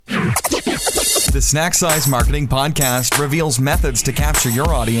The Snack Size Marketing Podcast reveals methods to capture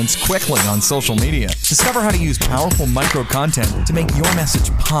your audience quickly on social media. Discover how to use powerful micro-content to make your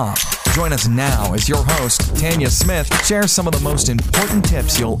message pop. Join us now as your host, Tanya Smith, shares some of the most important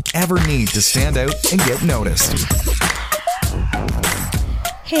tips you'll ever need to stand out and get noticed.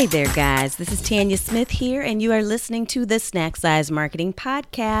 Hey there, guys. This is Tanya Smith here, and you are listening to the Snack Size Marketing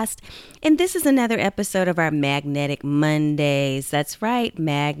Podcast. And this is another episode of our Magnetic Mondays. That's right,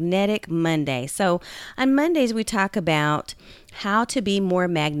 Magnetic Monday. So on Mondays, we talk about how to be more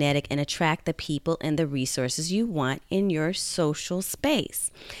magnetic and attract the people and the resources you want in your social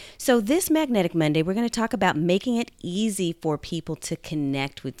space. So this Magnetic Monday, we're going to talk about making it easy for people to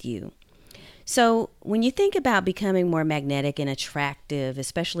connect with you. So when you think about becoming more magnetic and attractive,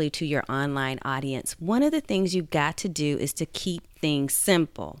 especially to your online audience, one of the things you've got to do is to keep things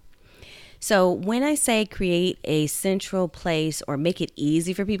simple. So when I say create a central place or make it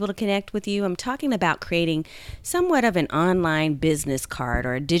easy for people to connect with you, I'm talking about creating somewhat of an online business card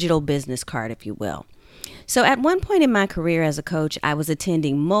or a digital business card, if you will. So at one point in my career as a coach, I was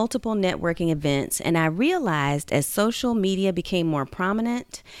attending multiple networking events, and I realized as social media became more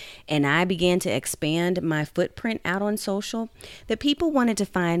prominent and I began to expand my footprint out on social, that people wanted to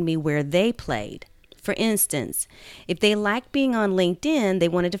find me where they played. For instance, if they liked being on LinkedIn, they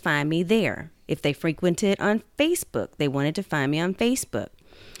wanted to find me there. If they frequented on Facebook, they wanted to find me on Facebook.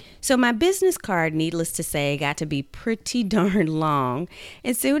 So my business card, needless to say, got to be pretty darn long,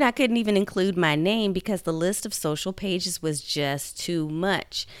 and soon I couldn't even include my name because the list of social pages was just too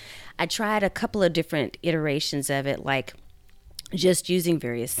much. I tried a couple of different iterations of it, like just using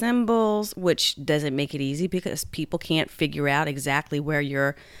various symbols, which doesn't make it easy because people can't figure out exactly where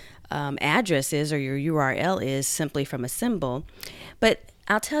your address is or your URL is simply from a symbol. But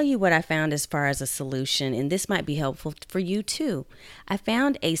I'll tell you what I found as far as a solution, and this might be helpful for you too. I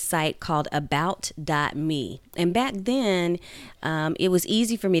found a site called About.me, and back then it was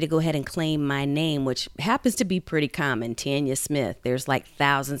easy for me to go ahead and claim my name, which happens to be pretty common, Tanya Smith. There's like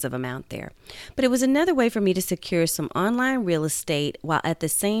thousands of them out there. But it was another way for me to secure some online real estate while at the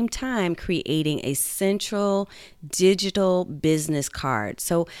same time creating a central digital business card.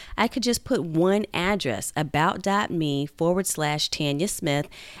 So I could just put one address, About.me/Tanya Smith,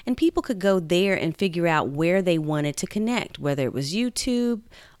 and people could go there and figure out where they wanted to connect, whether it was YouTube,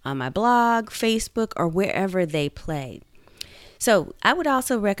 on my blog, Facebook, or wherever they played. So I would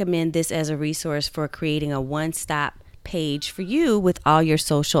also recommend this as a resource for creating a one-stop page for you with all your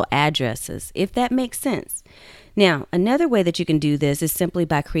social addresses, if that makes sense. Now, another way that you can do this is simply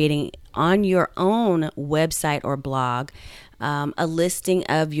by creating on your own website or blog a listing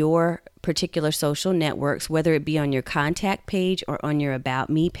of your particular social networks, whether it be on your contact page or on your About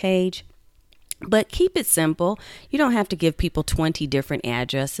Me page. But keep it simple. You don't have to give people 20 different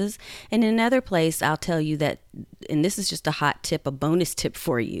addresses. And another place, I'll tell you that, and this is just a hot tip, a bonus tip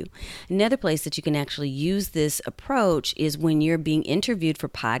for you. Another place that you can actually use this approach is when you're being interviewed for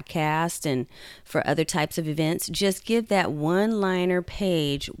podcasts and for other types of events. Just give that one-liner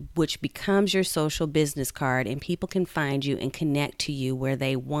page, which becomes your social business card, and people can find you and connect to you where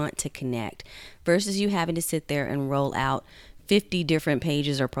they want to connect, versus you having to sit there and roll out 50 different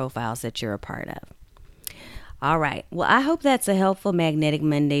pages or profiles that you're a part of. All right. Well, I hope that's a helpful Magnetic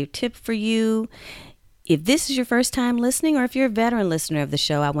Monday tip for you. If this is your first time listening, or if you're a veteran listener of the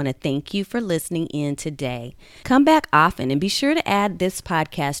show, I want to thank you for listening in today. Come back often and be sure to add this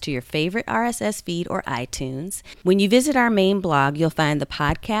podcast to your favorite RSS feed or iTunes. When you visit our main blog, you'll find the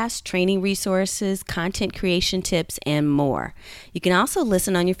podcast, training resources, content creation tips, and more. You can also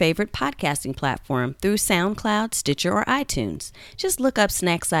listen on your favorite podcasting platform through SoundCloud, Stitcher, or iTunes. Just look up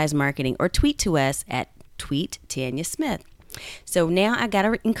Snack Size Marketing or tweet to us at Tweet Tanya Smith. So now I got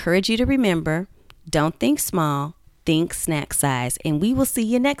to encourage you to remember, don't think small, think snack size, and we will see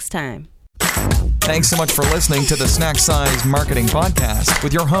you next time. Thanks so much for listening to the Snack Size Marketing Podcast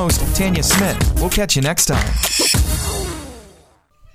with your host, Tanya Smith. We'll catch you next time.